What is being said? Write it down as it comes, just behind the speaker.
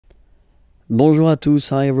Bonjour à tous,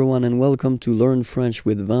 hi everyone and welcome to Learn French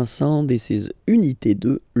with Vincent. This is Unité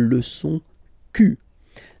 2, Leçon Q.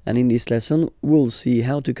 And in this lesson, we'll see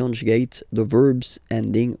how to conjugate the verbs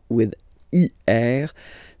ending with IR.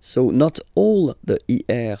 So not all the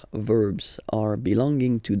IR verbs are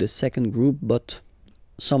belonging to the second group, but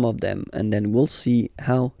some of them. And then we'll see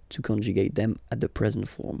how to conjugate them at the present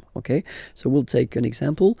form, okay? So we'll take an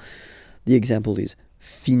example. The example is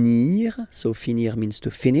finir. So finir means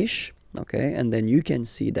to finish. Okay, and then you can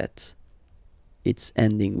see that it's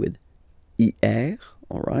ending with IR,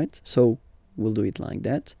 all right? So we'll do it like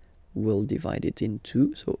that. We'll divide it in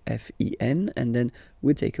two, so FIN, and then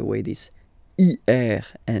we take away this IR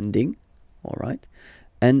ending, all right?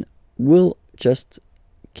 And we'll just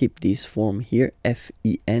keep this form here,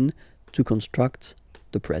 FIN, to construct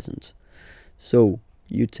the present. So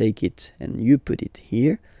you take it and you put it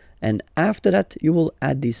here, and after that you will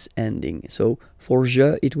add this ending. So for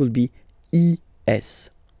je, it will be IS.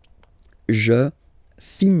 Je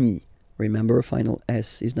finis. Remember, final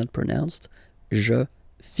S is not pronounced. Je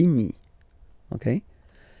finis. Okay?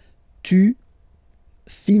 Tu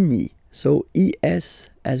finis. So IS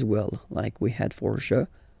as well, like we had for je.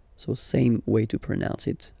 So same way to pronounce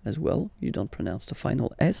it as well. You don't pronounce the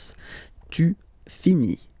final S. Tu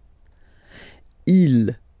finis.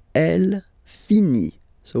 Il, elle finit.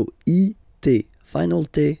 So IT, final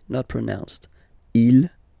T not pronounced. Il,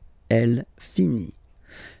 elle finit.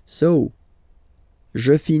 So,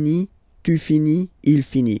 je finis, tu finis, il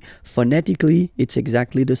finit. Phonetically, it's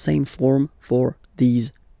exactly the same form for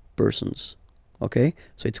these persons. Okay?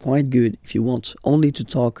 So it's quite good if you want only to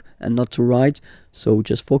talk and not to write. So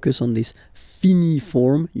just focus on this fini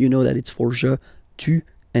form. You know that it's for je, tu,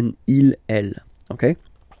 and il, elle. Okay?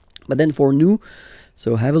 But then for nous,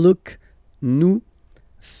 so have a look. Nous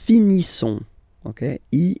finissons. Okay?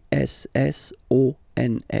 I-S-S-O-N-S.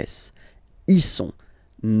 Ils sont.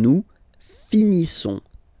 Nous finissons.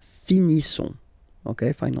 Finissons.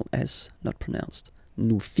 Okay? Final S not pronounced.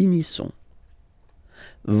 Nous finissons.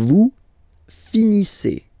 Vous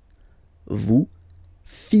finissez. Vous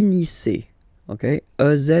finissez. Okay?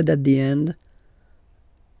 A Z at the end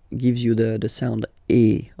gives you the sound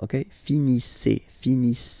E. Okay? Finissez.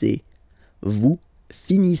 Finissez. Vous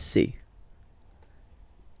finissez.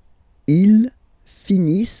 Ils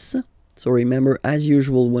finissent. So remember, as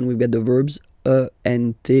usual, when we get the verbs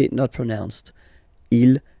and T not pronounced.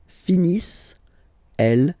 Ils finissent.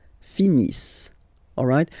 Elles finissent. All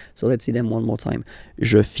right? So let's see them one more time.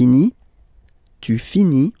 Je finis. Tu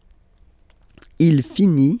finis. Il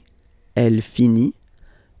finit. Elle finit.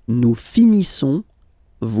 Nous finissons.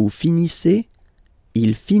 Vous finissez.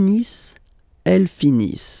 Ils finissent. Elles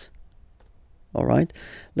finissent. All right?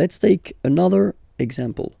 Let's take another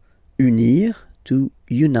example. Unir, to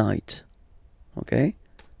unite. Okay?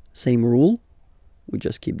 Same rule. We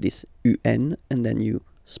just keep this UN and then you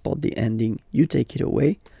spot the ending. You take it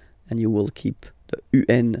away and you will keep the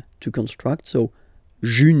UN to construct. So,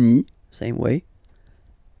 j'unis, same way.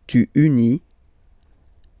 Tu unis.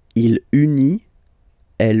 Il unit.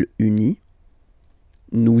 Elle unit.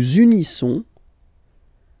 Nous unissons.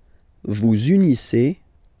 Vous unissez.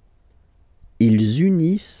 Ils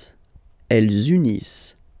unissent. Elles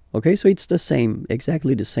unissent. Okay, so it's the same,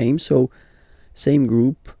 exactly the same. So, same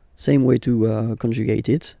group, same way to conjugate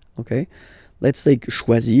it. Okay, let's take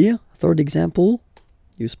choisir. Third example,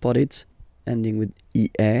 you spot it ending with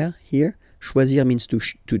IR here. Choisir means to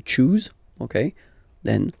choose. Okay,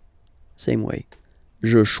 then same way.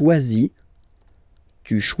 Je choisis.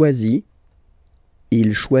 Tu choisis.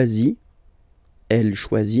 Il choisit. Elle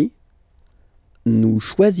choisit. Nous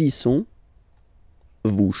choisissons.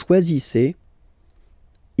 Vous choisissez.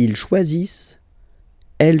 Ils choisissent.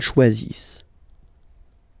 Elles choisissent.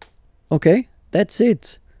 Okay, that's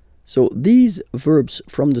it. So these verbs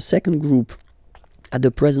from the second group at the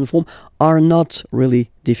present form are not really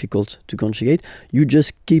difficult to conjugate. You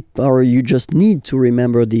just need to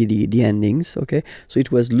remember the endings. Okay, so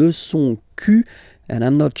it was Leçon Q, and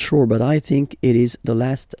I'm not sure, but I think it is the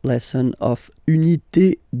last lesson of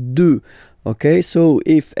Unité 2. Okay, so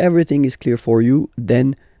if everything is clear for you,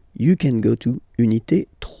 then you can go to Unité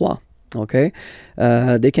 3. Okay,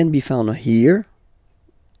 they can be found here.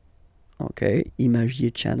 Okay,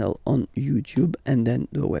 Imagier channel on YouTube, and then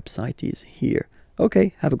the website is here.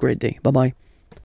 Okay, have a great day. Bye-bye.